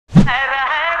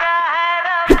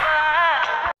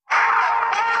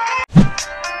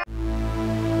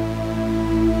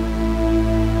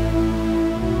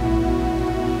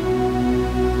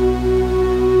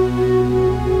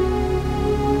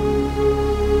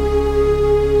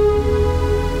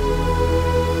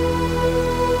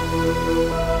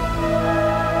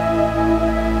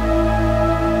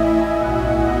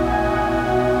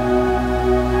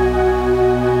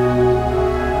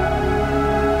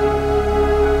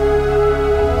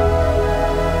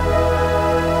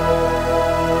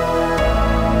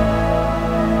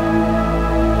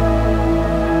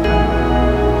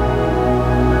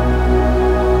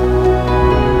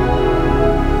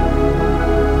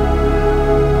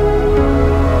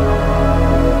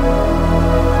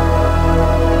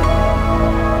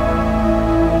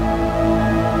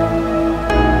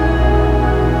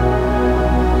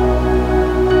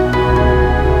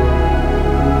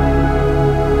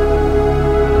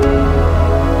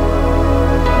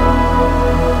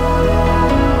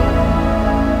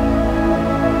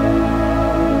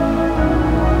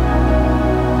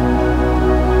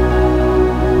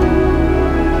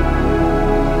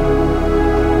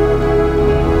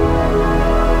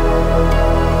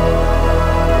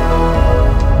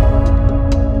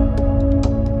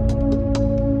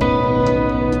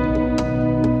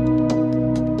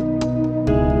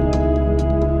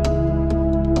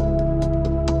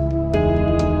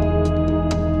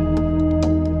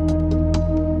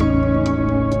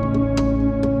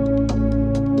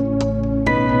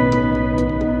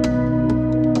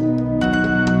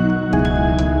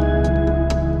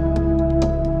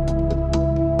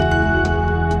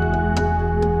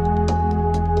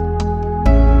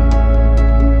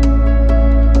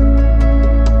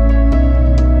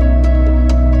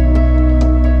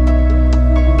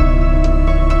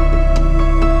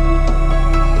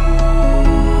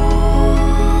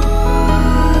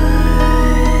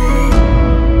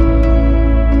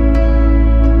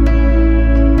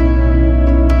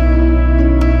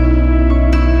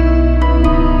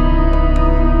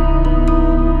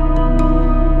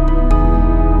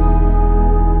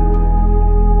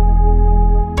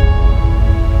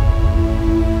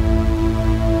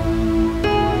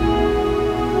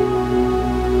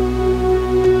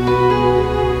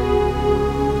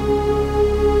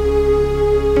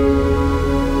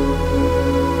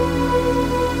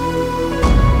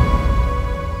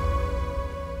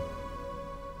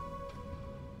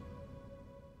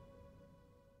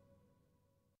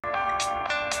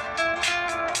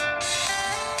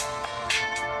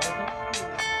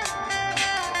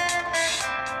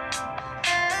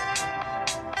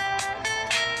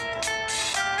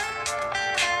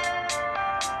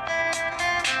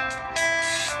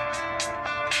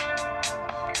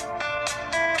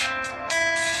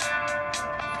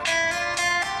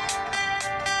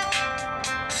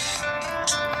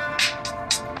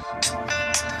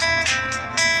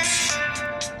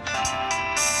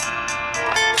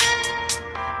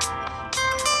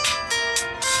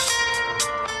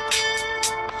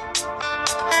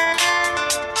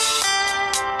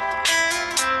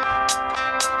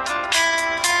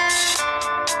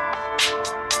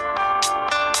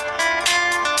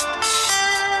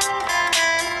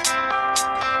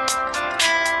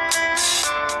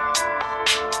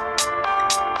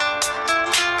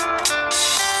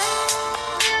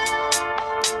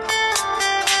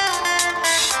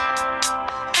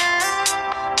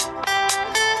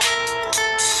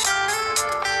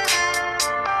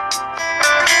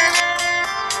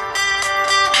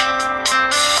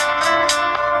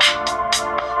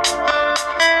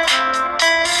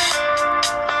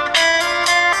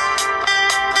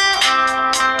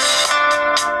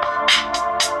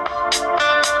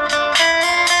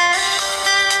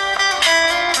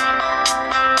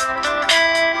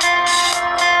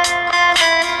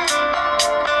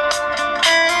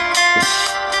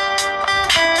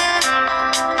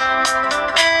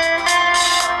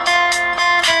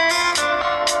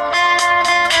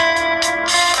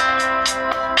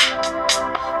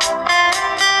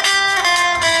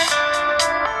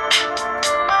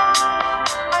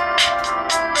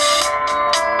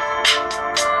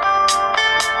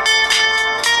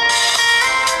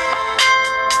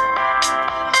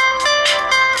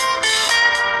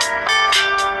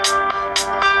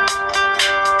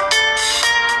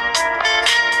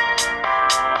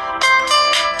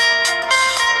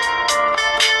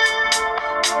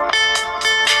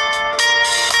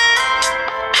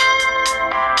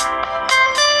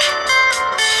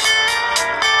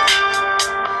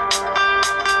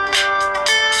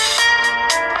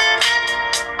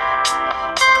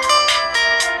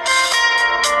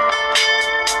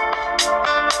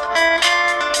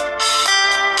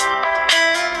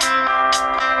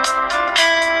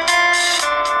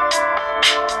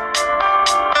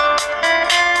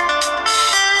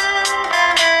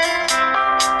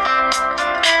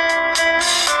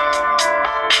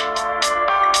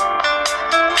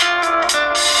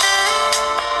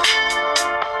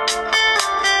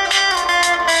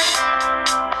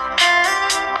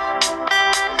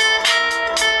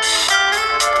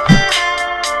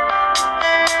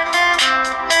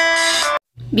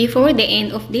Before the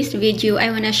end of this video, I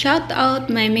wanna shout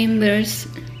out my members.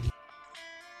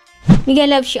 Mega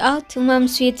love shout out to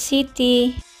Ma'am Sweet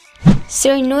City,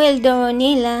 Sir Noel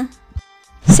Doronila,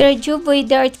 Sir Juboy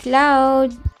Dart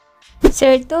Cloud,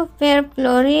 Sir Topper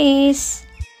Flores,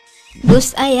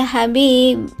 Gus Aya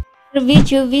Habib,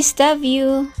 Video Vista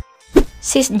View,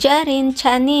 Sis Jaren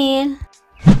Channel,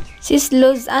 Sis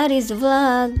Luz Aris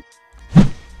Vlog,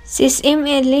 Sis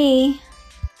MLA,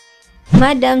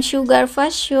 Madam Sugar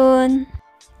Fashion,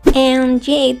 and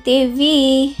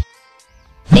JTV.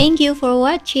 Thank you for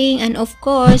watching, and of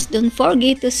course, don't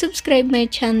forget to subscribe my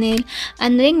channel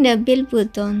and ring the bell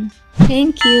button.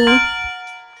 Thank you.